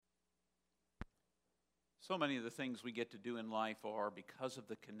So many of the things we get to do in life are because of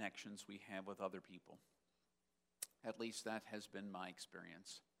the connections we have with other people. At least that has been my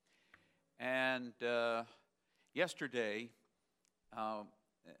experience. And yesterday,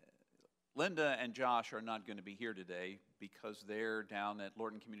 Linda and Josh are not going to be here today because they're down at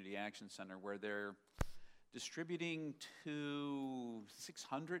Lorton Community Action Center where they're distributing to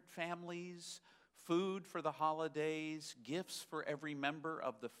 600 families food for the holidays, gifts for every member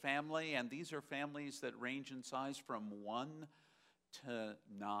of the family, and these are families that range in size from 1 to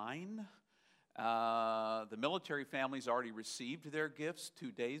 9. The military families already received their gifts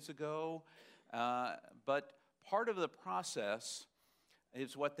 2 days ago, but part of the process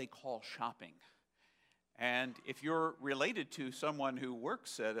is what they call shopping. And if you're related to someone who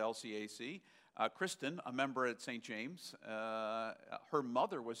works at LCAC, Kristen, a member at St. James, her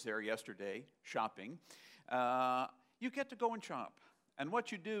mother was there yesterday shopping. You get to go and shop. And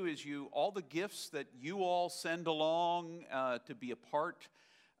what you do is all the gifts that you all send along to be a part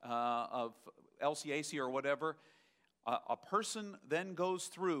of LCAC or whatever, a person then goes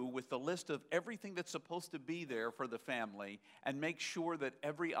through with the list of everything that's supposed to be there for the family and makes sure that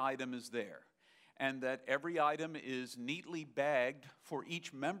every item is there and that every item is neatly bagged for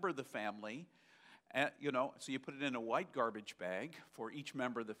each member of the family. So you put it in a white garbage bag for each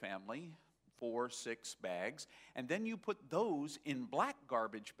member of the family, 4, 6 bags, and then you put those in black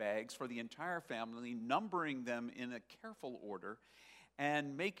garbage bags for the entire family, numbering them in a careful order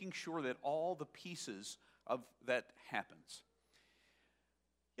and making sure that all the pieces of that happens.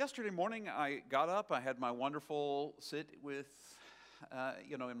 Yesterday morning, I got up, I had my wonderful sit with,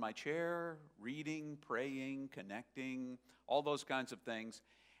 in my chair, reading, praying, connecting, all those kinds of things.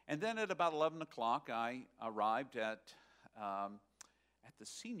 And then at about 11 o'clock, I arrived at the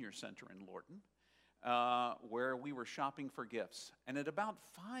senior center in Lorton, where we were shopping for gifts. And at about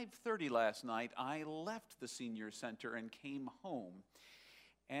 5:30 last night, I left the senior center and came home.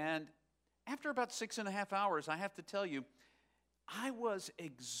 And after about 6.5 hours, I have to tell you, I was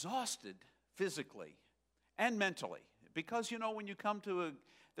exhausted physically and mentally. Because, when you come to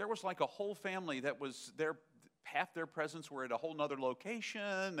there was like a whole family that was there. Half their presents were at a whole nother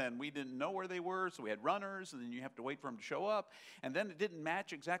location, and we didn't know where they were, so we had runners, and then you have to wait for them to show up, and then it didn't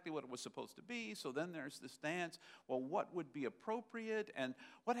match exactly what it was supposed to be, so then there's this dance. Well, what would be appropriate, and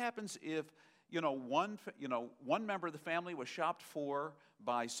what happens if, one member of the family was shopped for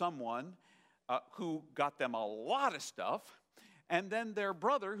by someone who got them a lot of stuff, and then their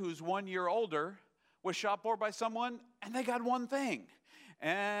brother, who's 1 year older, was shopped for by someone, and they got one thing.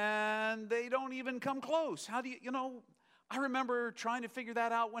 And they don't even come close. How do I remember trying to figure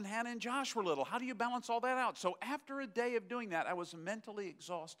that out when Hannah and Josh were little. How do you balance all that out? So after a day of doing that, I was mentally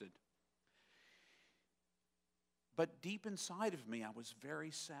exhausted. But deep inside of me, I was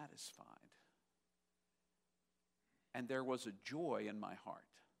very satisfied. And there was a joy in my heart.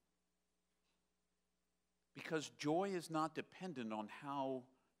 Because joy is not dependent on how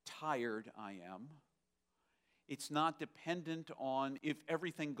tired I am. It's not dependent on if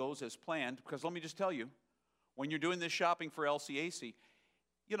everything goes as planned, because let me just tell you, when you're doing this shopping for LCAC,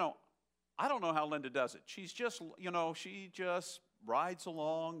 I don't know how Linda does it. She's just, she just rides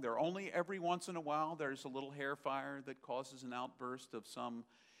along. There only every once in a while there's a little hair fire that causes an outburst of some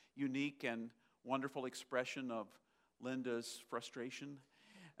unique and wonderful expression of Linda's frustration.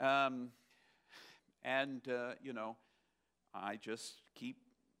 I just keep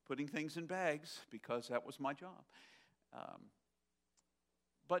putting things in bags because that was my job.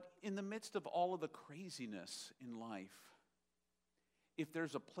 But in the midst of all of the craziness in life, if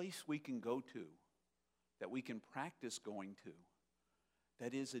there's a place we can go to that we can practice going to,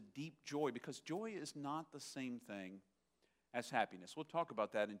 that is a deep joy, because joy is not the same thing as happiness. We'll talk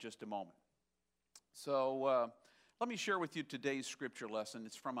about that in just a moment. So let me share with you today's scripture lesson.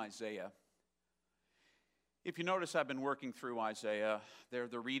 It's from Isaiah. If you notice, I've been working through Isaiah. They're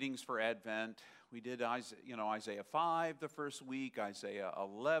the readings for Advent. We did Isaiah 5 the first week, Isaiah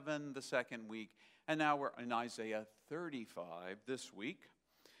 11 the second week, and now we're in Isaiah 35 this week.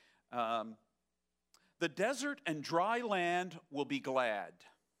 The desert and dry land will be glad.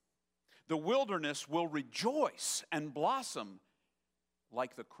 The wilderness will rejoice and blossom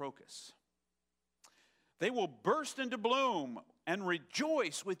like the crocus. They will burst into bloom and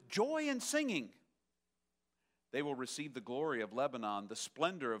rejoice with joy and singing. They will receive the glory of Lebanon, the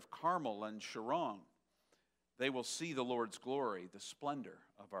splendor of Carmel and Sharon. They will see the Lord's glory, the splendor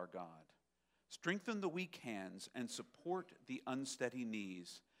of our God. Strengthen the weak hands and support the unsteady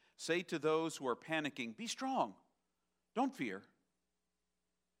knees. Say to those who are panicking, be strong, don't fear.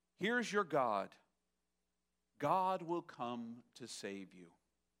 Here's your God. God will come to save you.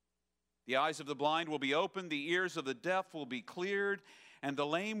 The eyes of the blind will be opened, the ears of the deaf will be cleared, and the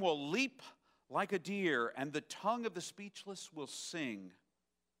lame will leap like a deer, and the tongue of the speechless will sing.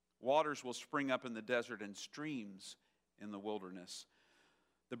 Waters will spring up in the desert and streams in the wilderness.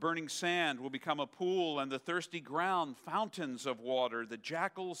 The burning sand will become a pool, and the thirsty ground fountains of water. The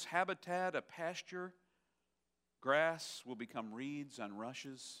jackal's habitat a pasture. Grass will become reeds and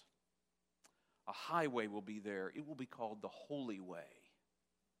rushes. A highway will be there. It will be called the Holy Way.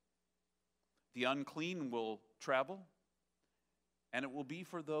 The unclean will travel, and it will be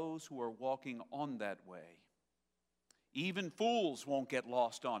for those who are walking on that way. Even fools won't get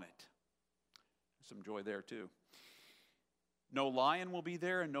lost on it. There's some joy there too. No lion will be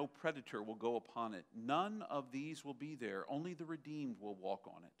there, and no predator will go upon it. None of these will be there. Only the redeemed will walk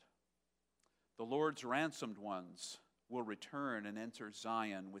on it. The Lord's ransomed ones will return and enter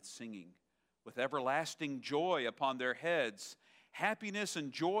Zion with singing, with everlasting joy upon their heads. Happiness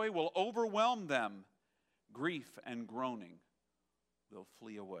and joy will overwhelm them. Grief and groaning will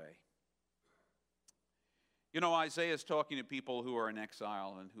flee away. You know, Isaiah is talking to people who are in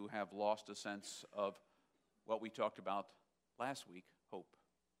exile and who have lost a sense of what we talked about last week, hope.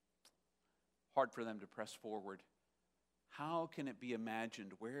 Hard for them to press forward. How can it be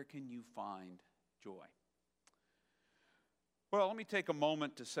imagined? Where can you find joy? Well, let me take a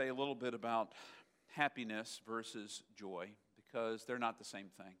moment to say a little bit about happiness versus joy, because they're not the same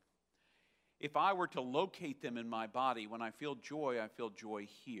thing. If I were to locate them in my body, when I feel joy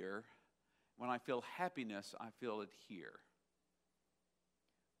here. When I feel happiness, I feel it here.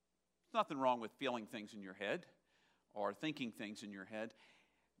 There's nothing wrong with feeling things in your head or thinking things in your head.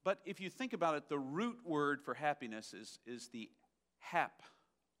 But if you think about it, the root word for happiness is the hap,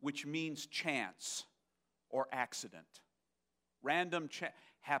 which means chance or accident. Random,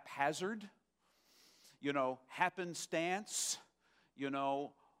 haphazard, happenstance,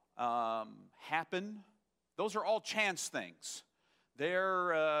 happen. Those are all chance things.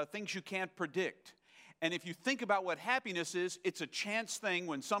 They're things you can't predict. And if you think about what happiness is, it's a chance thing.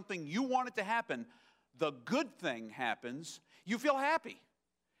 When something you want it to happen, the good thing happens, you feel happy.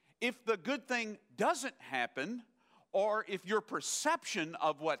 If the good thing doesn't happen, or if your perception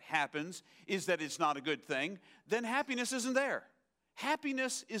of what happens is that it's not a good thing, then happiness isn't there.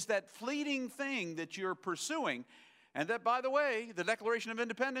 Happiness is that fleeting thing that you're pursuing. And that, by the way, the Declaration of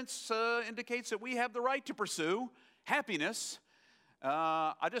Independence indicates that we have the right to pursue happiness.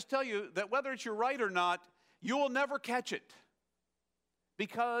 I just tell you that whether it's your right or not, you will never catch it.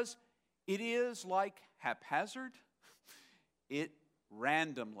 Because it is like haphazard. It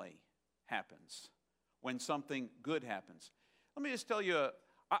randomly happens when something good happens. Let me just tell you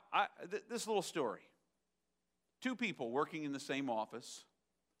this little story. Two people working in the same office,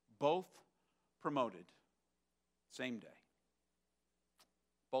 both promoted, same day.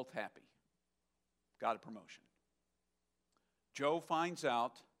 Both happy. Got a promotion. Joe finds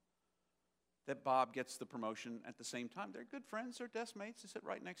out that Bob gets the promotion at the same time. They're good friends, they're desk mates, they sit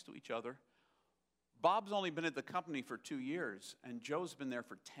right next to each other. Bob's only been at the company for 2 years, and Joe's been there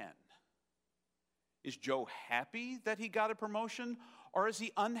for 10. Is Joe happy that he got a promotion, or is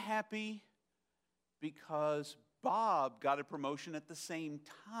he unhappy because Bob got a promotion at the same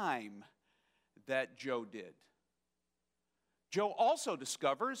time that Joe did? Joe also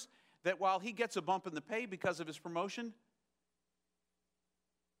discovers that while he gets a bump in the pay because of his promotion,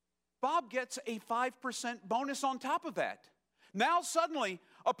 Bob gets a 5% bonus on top of that. Now suddenly,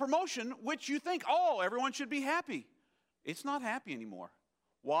 a promotion which you think, everyone should be happy. It's not happy anymore.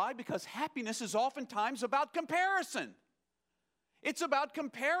 Why? Because happiness is oftentimes about comparison. It's about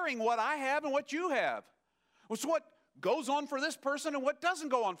comparing what I have and what you have. It's what goes on for this person and what doesn't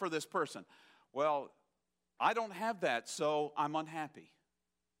go on for this person. Well, I don't have that, so I'm unhappy.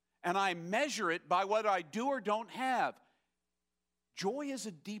 And I measure it by what I do or don't have. Joy is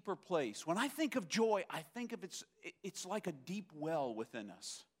a deeper place. When I think of joy, I think of it's like a deep well within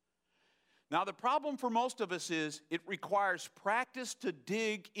us. Now, the problem for most of us is it requires practice to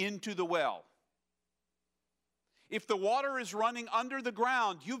dig into the well. If the water is running under the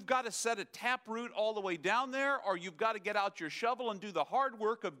ground, you've got to set a tap root all the way down there, or you've got to get out your shovel and do the hard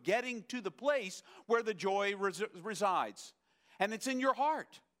work of getting to the place where the joy resides. And it's in your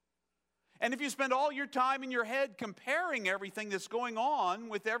heart. And if you spend all your time in your head comparing everything that's going on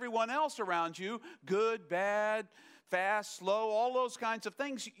with everyone else around you, good, bad, fast, slow, all those kinds of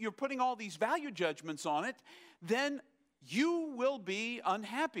things, you're putting all these value judgments on it, then you will be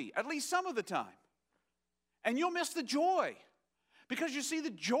unhappy, at least some of the time. And you'll miss the joy. Because you see, the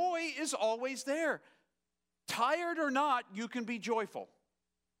joy is always there. Tired or not, you can be joyful.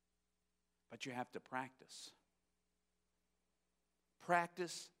 But you have to practice.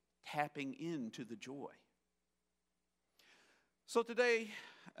 Practice tapping into the joy. So today,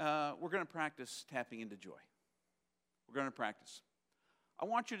 we're going to practice tapping into joy. We're going to practice. I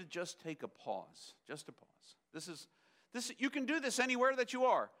want you to just take a pause, just a pause. You can do this anywhere that you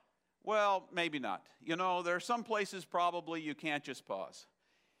are. Well, maybe not. You know, there are some places probably you can't just pause.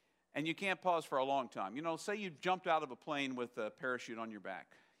 And you can't pause for a long time. You know, say you jumped out of a plane with a parachute on your back.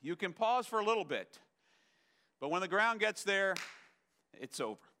 You can pause for a little bit. But when the ground gets there, it's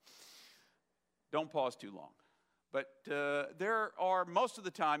over. Don't pause too long. But most of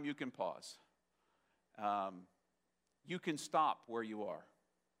the time you can pause. You can stop where you are.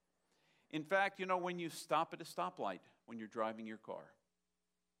 In fact, you know, when you stop at a stoplight, when you're driving your car,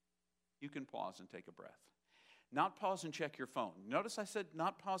 you can pause and take a breath. Not pause and check your phone. Notice I said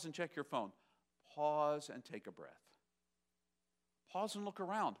not pause and check your phone. Pause and take a breath. Pause and look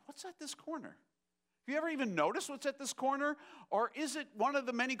around. What's at this corner? Have you ever even noticed what's at this corner? Or is it one of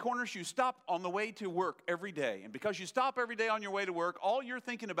the many corners you stop on the way to work every day? And because you stop every day on your way to work, all you're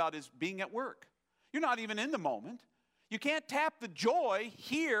thinking about is being at work. You're not even in the moment. You can't tap the joy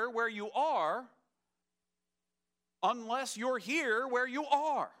here where you are unless you're here where you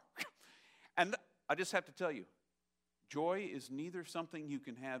are. And I just have to tell you, joy is neither something you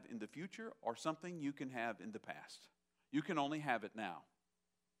can have in the future or something you can have in the past. You can only have it now.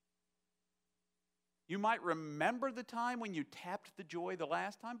 You might remember the time when you tapped the joy the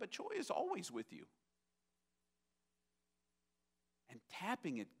last time, but joy is always with you. And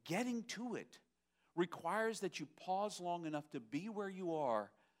tapping it, getting to it, requires that you pause long enough to be where you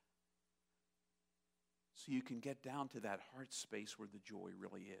are so you can get down to that heart space where the joy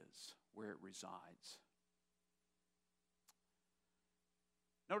really is, where it resides.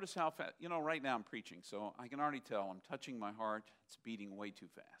 Notice how fast, you know, right now I'm preaching, so I can already tell I'm touching my heart. It's beating way too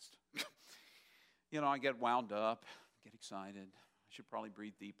fast. You know, I get wound up, get excited. I should probably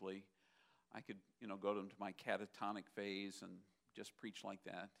breathe deeply. I could, you know, go into my catatonic phase and just preach like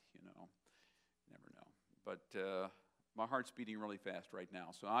that, you know. Never know. But my heart's beating really fast right now.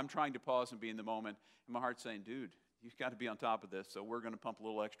 So I'm trying to pause and be in the moment. And my heart's saying, dude, you've got to be on top of this. So we're going to pump a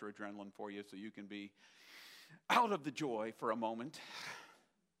little extra adrenaline for you so you can be out of the joy for a moment.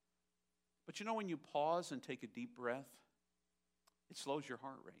 But you know, when you pause and take a deep breath, it slows your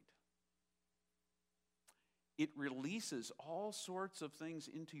heart rate. It releases all sorts of things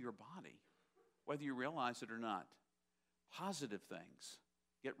into your body, whether you realize it or not. Positive things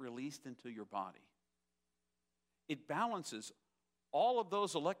get released into your body. It balances all of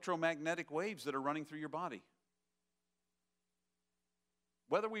those electromagnetic waves that are running through your body.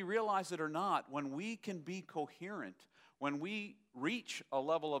 Whether we realize it or not, when we can be coherent, when we reach a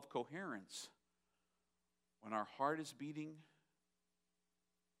level of coherence, when our heart is beating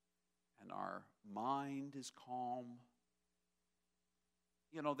and our mind is calm,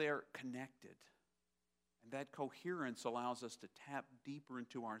 you know, they're connected. And that coherence allows us to tap deeper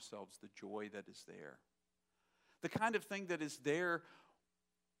into ourselves, the joy that is there. The kind of thing that is there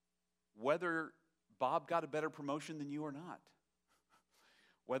whether Bob got a better promotion than you or not.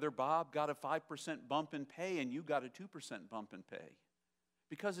 Whether Bob got a 5% bump in pay and you got a 2% bump in pay.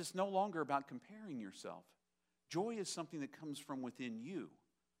 Because it's no longer about comparing yourself. Joy is something that comes from within you,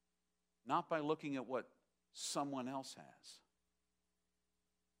 not by looking at what someone else has.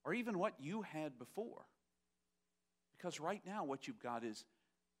 Or even what you had before. Because right now what you've got is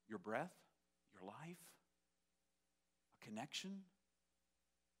your breath, your life, a connection.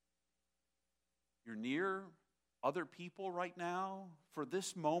 You're near other people right now. For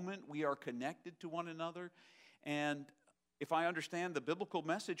this moment, we are connected to one another. And if I understand the biblical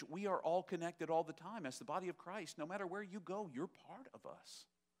message, we are all connected all the time as the body of Christ. No matter where you go, you're part of us.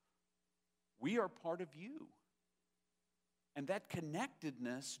 We are part of you. And that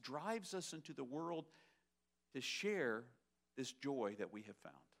connectedness drives us into the world to share this joy that we have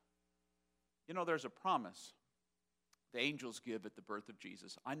found. You know, there's a promise the angels give at the birth of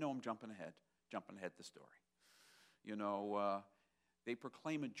Jesus. I know I'm jumping ahead the story. You know, they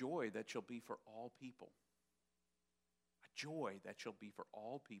proclaim a joy that shall be for all people. A joy that shall be for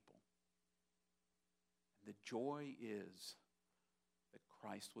all people. And the joy is that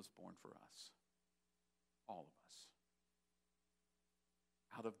Christ was born for us. All of us.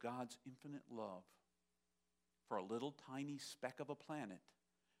 Out of God's infinite love for a little tiny speck of a planet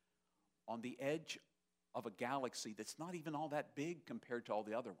on the edge of a galaxy that's not even all that big compared to all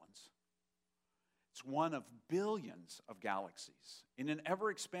the other ones. It's one of billions of galaxies in an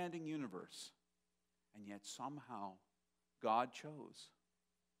ever-expanding universe. And yet somehow God chose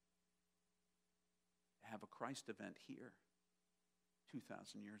to have a Christ event here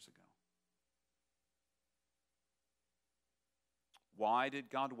 2,000 years ago. Why did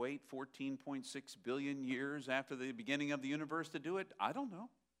God wait 14.6 billion years after the beginning of the universe to do it? I don't know.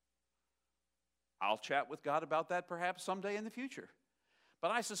 I'll chat with God about that perhaps someday in the future. But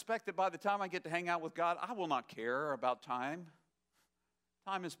I suspect that by the time I get to hang out with God, I will not care about time.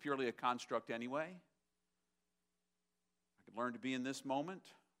 Time is purely a construct anyway. I could learn to be in this moment,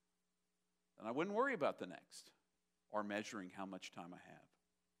 and I wouldn't worry about the next, or measuring how much time I have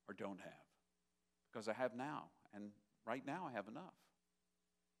or don't have, because I have now, and right now I have enough.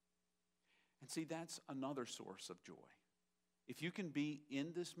 And see, that's another source of joy. If you can be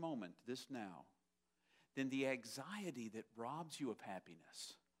in this moment, this now, then the anxiety that robs you of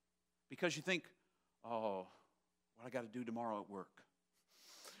happiness, because you think, oh, what I got to do tomorrow at work,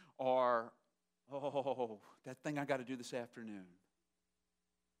 or, oh, that thing I got to do this afternoon,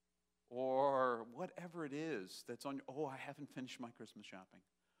 or whatever it is that's on, oh, I haven't finished my Christmas shopping.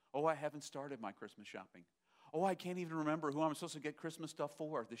 Oh, I haven't started my Christmas shopping. Oh, I can't even remember who I'm supposed to get Christmas stuff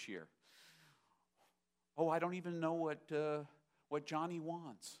for this year. Oh, I don't even know what Johnny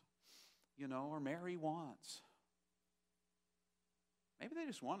wants, or Mary wants. Maybe they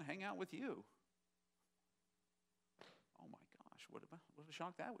just want to hang out with you. Oh my gosh, what a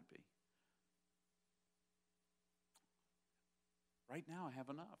shock that would be. Right now I have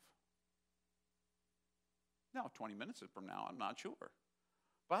enough. Now, 20 minutes from now, I'm not sure.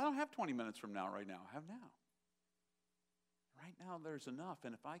 But I don't have 20 minutes from now right now. I have now. Right now, there's enough.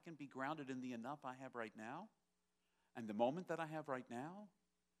 And if I can be grounded in the enough I have right now, and the moment that I have right now,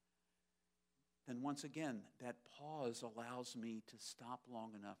 then once again, that pause allows me to stop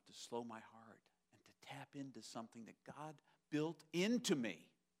long enough to slow my heart and to tap into something that God built into me,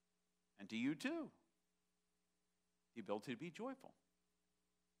 and to you too. The ability to be joyful,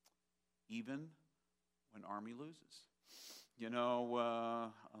 even when Army loses.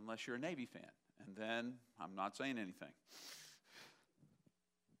 Unless you're a Navy fan, and then I'm not saying anything.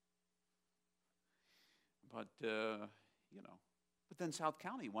 But but then South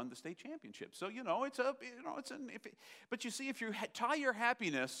County won the state championship. So but you see, if you tie your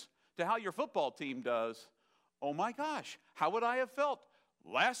happiness to how your football team does, oh my gosh, how would I have felt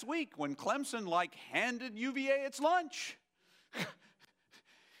last week when Clemson handed UVA its lunch?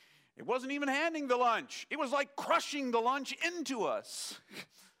 It wasn't even handing the lunch. It was like crushing the lunch into us.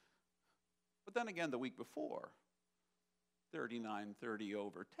 But then again, the week before, 39-30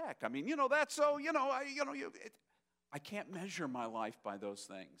 over Tech. I mean, that's so, I can't measure my life by those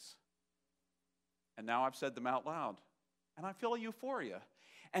things. And now I've said them out loud. And I feel a euphoria.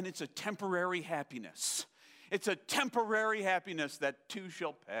 And it's a temporary happiness. It's a temporary happiness that too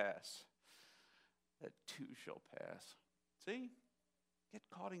shall pass. That too shall pass. See?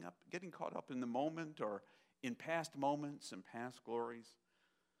 Getting caught up in the moment or in past moments and past glories,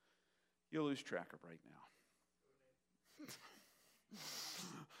 you'll lose track of right now.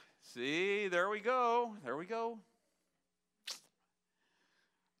 See, there we go. There we go.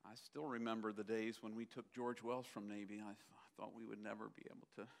 I still remember the days when we took George Welsh from Navy. I thought we would never be able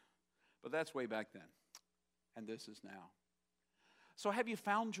to. But that's way back then. And this is now. So have you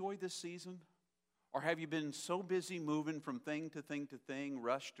found joy this season? Or have you been so busy moving from thing to thing to thing,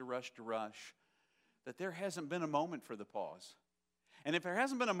 rush to rush to rush, that there hasn't been a moment for the pause? And if there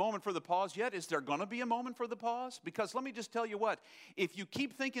hasn't been a moment for the pause yet, is there going to be a moment for the pause? Because let me just tell you what, if you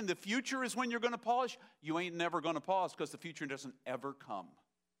keep thinking the future is when you're going to pause, you ain't never going to pause, because the future doesn't ever come.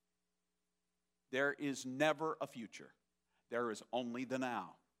 There is never a future. There is only the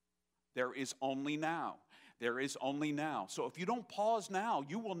now. There is only now. There is only now. So if you don't pause now,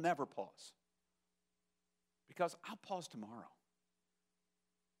 you will never pause. Because I'll pause tomorrow.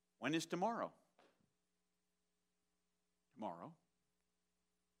 When is tomorrow? Tomorrow.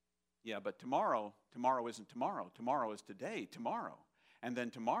 Yeah, but tomorrow isn't tomorrow. Tomorrow is today, tomorrow. And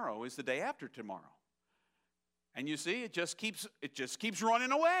then tomorrow is the day after tomorrow. And you see, it just keeps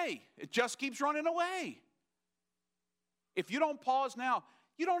running away. It just keeps running away. If you don't pause now,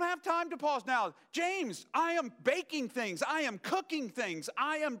 you don't have time to pause now. James, I am baking things. I am cooking things.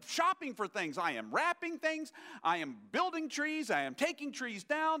 I am shopping for things. I am wrapping things. I am building trees. I am taking trees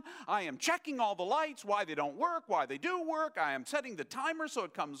down. I am checking all the lights, why they don't work, why they do work. I am setting the timer so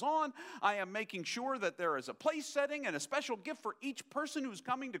it comes on. I am making sure that there is a place setting and a special gift for each person who's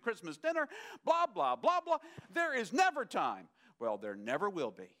coming to Christmas dinner. Blah, blah, blah, blah. There is never time. Well, there never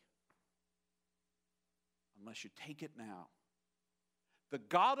will be. Unless you take it now. The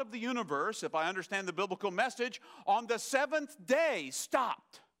God of the universe, if I understand the biblical message, on the seventh day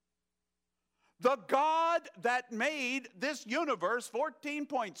stopped. The God that made this universe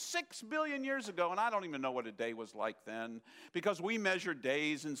 14.6 billion years ago, and I don't even know what a day was like then, because we measure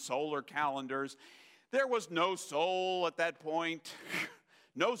days in solar calendars. There was no soul at that point,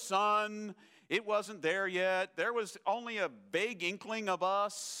 no sun. It wasn't there yet. There was only a vague inkling of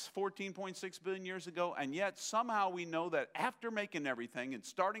us 14.6 billion years ago, and yet somehow we know that after making everything and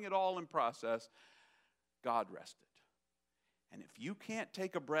starting it all in process, God rested. And if you can't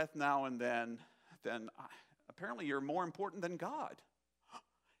take a breath now and then apparently you're more important than God.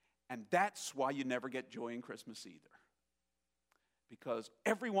 And that's why you never get joy in Christmas either. Because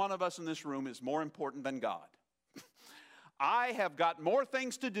every one of us in this room is more important than God. I have got more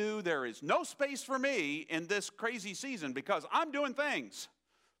things to do. There is no space for me in this crazy season because I'm doing things.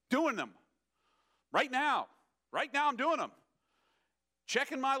 Doing them. Right now. Right now I'm doing them.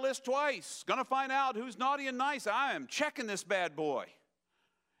 Checking my list twice. Going to find out who's naughty and nice. I am checking this bad boy.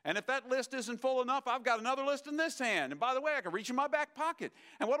 And if that list isn't full enough, I've got another list in this hand. And by the way, I can reach in my back pocket.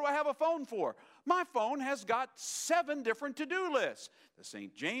 And what do I have a phone for? My phone has got 7 different to-do lists. The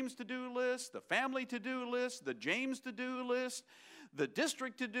St. James to-do list, the family to-do list, the James to-do list, the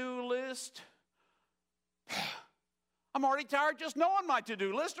district to-do list. I'm already tired just knowing my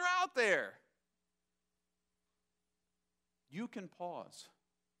to-do lists are out there. You can pause.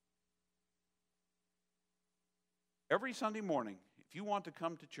 Every Sunday morning, if you want to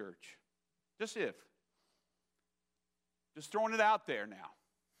come to church, just throwing it out there now,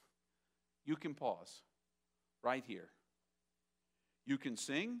 you can pause right here. You can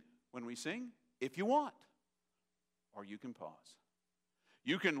sing when we sing if you want, or you can pause.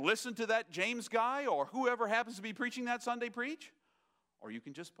 You can listen to that James guy or whoever happens to be preaching that Sunday preach, or you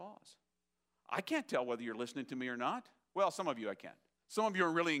can just pause. I can't tell whether you're listening to me or not. Well, some of you I can. Some of you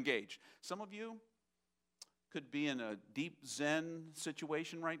are really engaged. Some of you could be in a deep Zen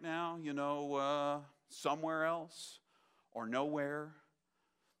situation right now, somewhere else or nowhere,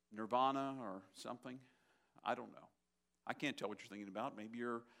 nirvana or something. I don't know. I can't tell what you're thinking about. Maybe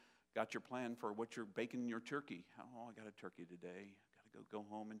you're got your plan for what you're baking in your turkey. Oh, I got a turkey today. Got to go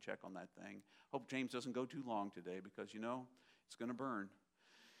home and check on that thing. Hope James doesn't go too long today because, it's going to burn.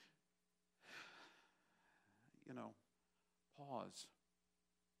 Pause.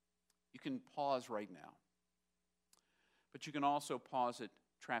 You can pause right now. But you can also pause at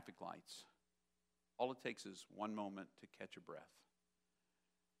traffic lights. All it takes is one moment to catch a breath.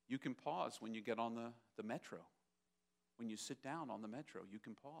 You can pause when you get on the metro. When you sit down on the metro, you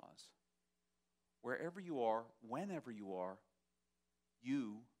can pause. Wherever you are, whenever you are,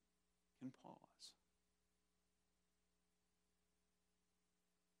 you can pause.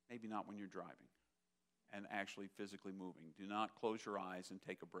 Maybe not when you're driving and actually physically moving. Do not close your eyes and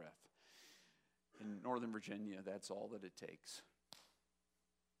take a breath. In Northern Virginia, that's all that it takes.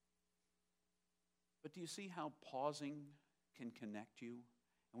 But do you see how pausing can connect you?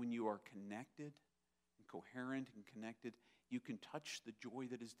 And when you are connected and coherent and connected, you can touch the joy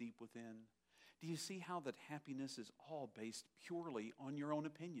that is deep within. Do you see how that happiness is all based purely on your own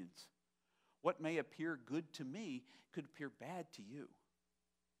opinions? What may appear good to me could appear bad to you.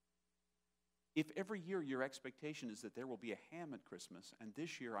 If every year your expectation is that there will be a ham at Christmas, and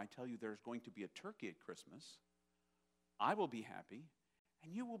this year I tell you there's going to be a turkey at Christmas, I will be happy,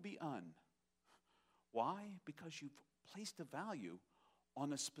 and you will be un. Why? Because you've placed a value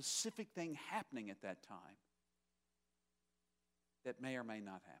on a specific thing happening at that time that may or may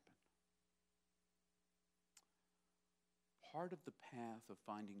not happen. Part of the path of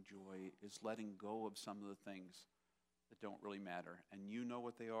finding joy is letting go of some of the things that don't really matter, and you know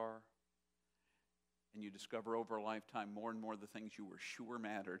what they are. And you discover over a lifetime more and more the things you were sure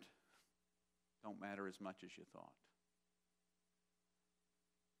mattered don't matter as much as you thought.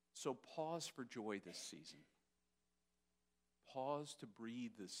 So pause for joy this season. Pause to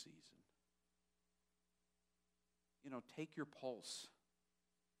breathe this season. Take your pulse.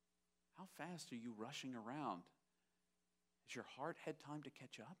 How fast are you rushing around? Has your heart had time to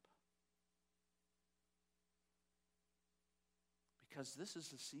catch up? Because this is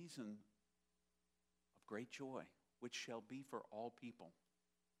the season great joy, which shall be for all people,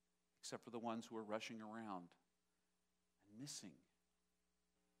 except for the ones who are rushing around and missing.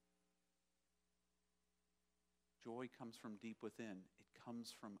 Joy comes from deep within. It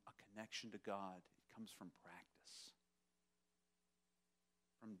comes from a connection to God. It comes from practice,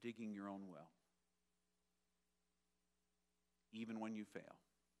 from digging your own well. Even when you fail,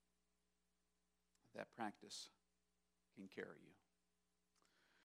 that practice can carry you.